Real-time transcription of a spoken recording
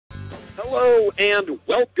Hello and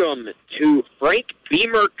welcome to Frank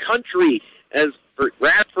Beamer Country as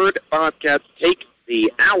Radford Bobcats take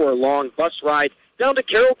the hour-long bus ride down to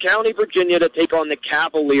Carroll County, Virginia to take on the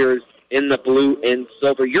Cavaliers in the blue and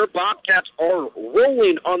silver. Your Bobcats are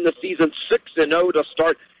rolling on the season 6-0 to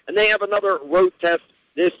start, and they have another road test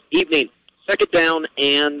this evening. Second down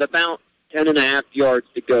and about 10.5 yards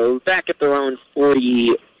to go, back at their own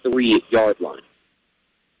 43-yard line.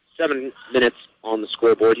 7 minutes on the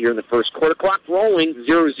scoreboard here in the first quarter. Clock rolling,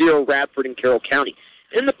 0-0 Radford and Carroll County.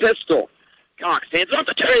 In the pistol, Cox stands off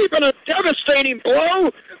the tape and a devastating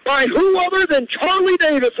blow by who other than Charlie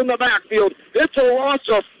Davis in the backfield. It's a loss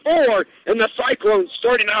of 4, and the Cyclones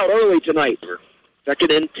starting out early tonight.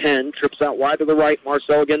 Second and 10, trips out wide to the right,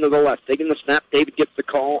 Marcel again to the left. Taking the snap, David gets the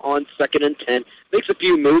call on second and 10. Makes a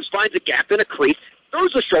few moves, finds a gap in a crease,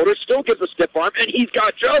 throws the shoulder, still gives a stiff arm, and he's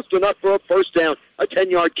got just enough for a first down. A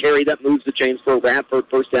 10-yard carry that moves the chains for a Radford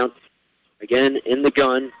first down. Again, in the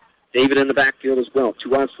gun, David in the backfield as well. 2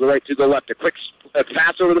 rounds to the right, to the left. A quick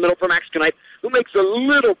pass over the middle for Max Knipe, who makes a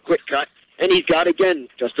little quick cut, and he's got, again,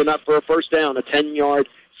 just enough for a first down. A 10-yard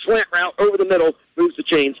slant route over the middle, moves the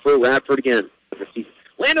chains for Radford again.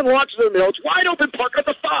 Landon launches in the middle. It's wide open, Parker at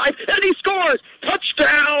the 5, and he scores!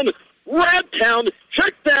 Touchdown! Radtown,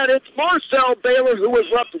 check that, it's Marcel Baylor who was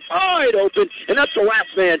left wide open, and that's the last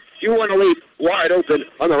man you want to leave wide open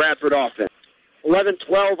on the Radford offense.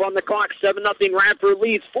 11-12 on the clock, 7-0 Radford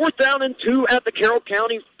leads. 4th down and 2 at the Carroll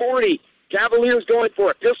County 40. Cavaliers going for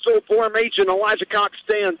it. Pistol formation, Elijah Cox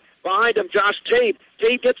stands behind him, Josh Tabe.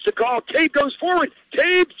 Tabe gets the call, Tabe goes forward,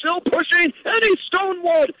 Tabe still pushing, and he's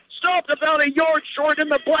stonewalled. Stopped about a yard short in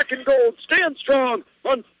the black and gold. Stand strong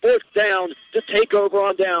on 4th down to take over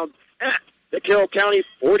on down at the Carroll County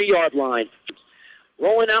 40-yard line.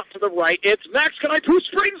 Rolling out to the right, it's Max Knipe who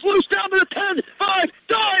springs loose down to the 10, 5,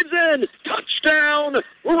 dives in, touchdown,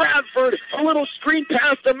 Radford. A little screen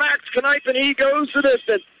pass to Max Knipe, and he goes the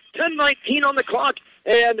distance. 10:19 on the clock,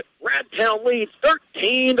 and Radtown leads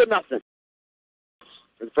 13-0.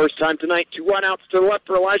 For the first time tonight, 2 wideouts to the left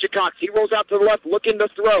for Elijah Cox. He rolls out to the left, looking to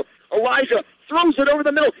throw. Elijah throws it over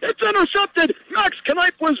the middle. It's intercepted. Max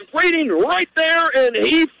Knipe was waiting right there, and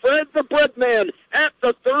he fed the bread man at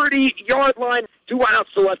the 30-yard line. 2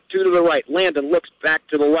 wideouts to the left, 2 to the right. Landon looks back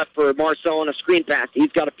to the left for Marcel on a screen pass.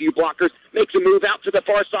 He's got a few blockers, makes a move out to the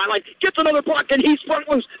far sideline, gets another block, and he's front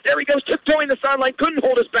loose. There he goes, tiptoeing the sideline, couldn't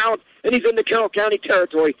hold his balance, and he's in the Carroll County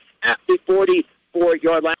territory at the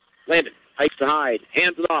 44-yard line. Landon hikes to hide,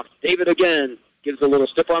 hands it off. David again gives a little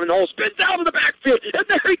stiff arm and hole, spins out of the backfield, and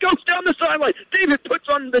there he goes down the sideline. David puts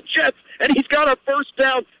on the jets, and he's got a first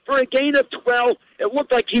down for a gain of 12. It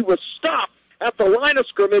looked like he was stopped at the line of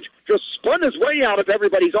scrimmage, just spun his way out of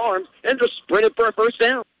everybody's arms, and just sprinted for a first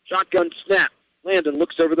down. Shotgun snap. Landon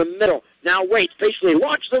looks over the middle. Now waits, patiently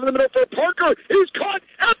launches over the middle for Parker. He's caught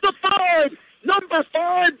at the 5. Number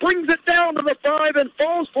 5 brings it down to the 5 and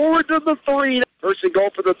falls forward to the 3. First and goal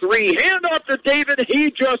for the 3. Hand off to David.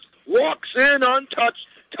 He just walks in untouched.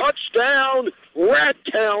 Touchdown,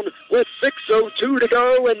 Radtown with 6:02 to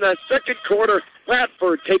go in the second quarter.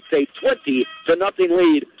 Radford takes a 20-0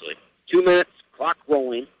 lead. 2 minutes, clock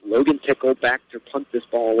rolling. Logan Tickle back to punt this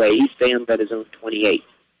ball away. He stands at his own 28.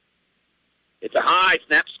 It's a high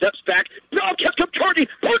snap, steps back. Bobcats come charging.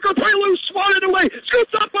 Parker play loose, swatted away.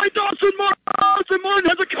 Scoots up by Dawson Martin. Dawson Martin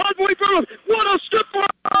has a convoy for him. What a step for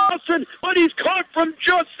Dawson, but he's caught from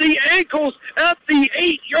just the ankles at the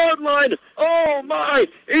 8-yard line. Oh, my.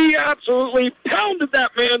 He absolutely pounded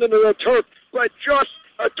that man into the turf, but just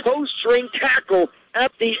a toe string tackle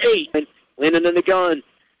at the 8. And Lennon in the gun.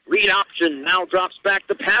 Read option, now drops back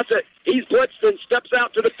to pass it. He's blitzed and steps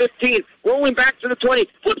out to the 15, rolling back to the 20,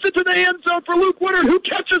 flips it to the end zone for Luke Woodard, who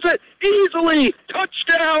catches it easily.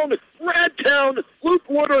 Touchdown, Radtown. Luke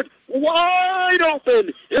Woodard wide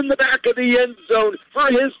open in the back of the end zone for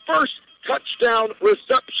his first touchdown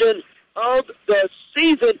reception of the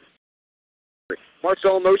season.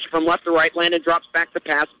 Marcel in motion from left to right. Landon drops back to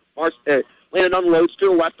pass. Landon unloads to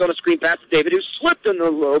the left on a screen pass to David, who slipped in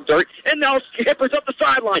the little dirt, and now scampers up the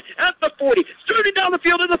sideline at the 40, shooting down the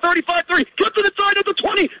field in the 35-3, gets it inside at the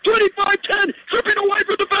 20, 25-10, tripping away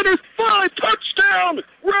from defenders, 5, touchdown,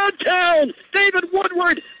 Radtown. David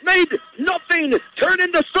Woodward made nothing turn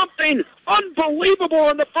into something unbelievable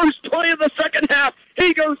in the first play of the second half.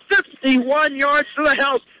 He goes 51 yards to the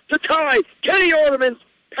house to tie Kenny Orderman's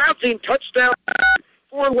passing touchdown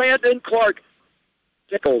for Landon Clark.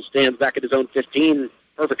 Tickles stands back at his own 15.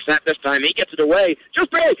 Perfect snap this time. He gets it away.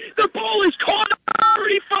 Just barely. The ball is caught at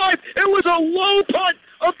 35. It was a low punt.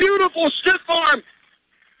 A beautiful stiff arm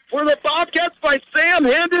for the Bobcats by Sam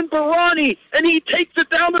Hamden-Barani, and he takes it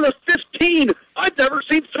down to the 15. I've never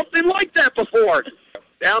seen something like that before.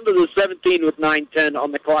 Down to the 17 with 9:10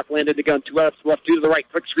 on the clock. Landed the gun. 2 outs left, 2 to the right.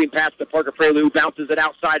 Quick screen pass to Parker Prelude, who bounces it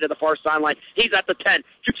outside of the far sideline. He's at the 10.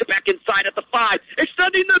 Shoots it back inside at the 5.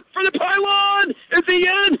 Extending for the pylon. Is he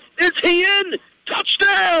in? Is he in?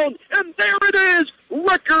 Touchdown! And there it is.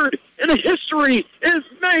 Record in history is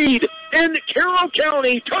made in Carroll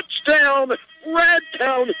County. Touchdown,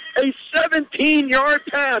 Radtown. A 17-yard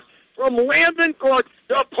pass from Landon Clark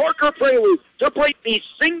to Parker Prelude to break the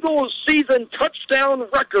single-season touchdown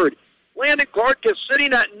record. Landon Clark is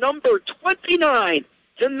sitting at number 29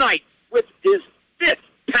 tonight with his 5th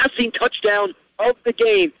passing touchdown of the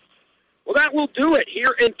game. Well, that will do it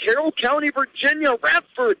here in Carroll County, Virginia.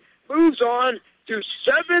 Radford moves on to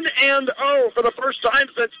 7-0 for the first time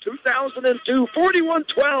since 2002.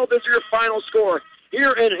 41-12 is your final score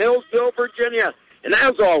here in Hillsville, Virginia. And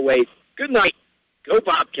as always, good night, go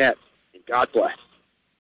Bobcats, and God bless.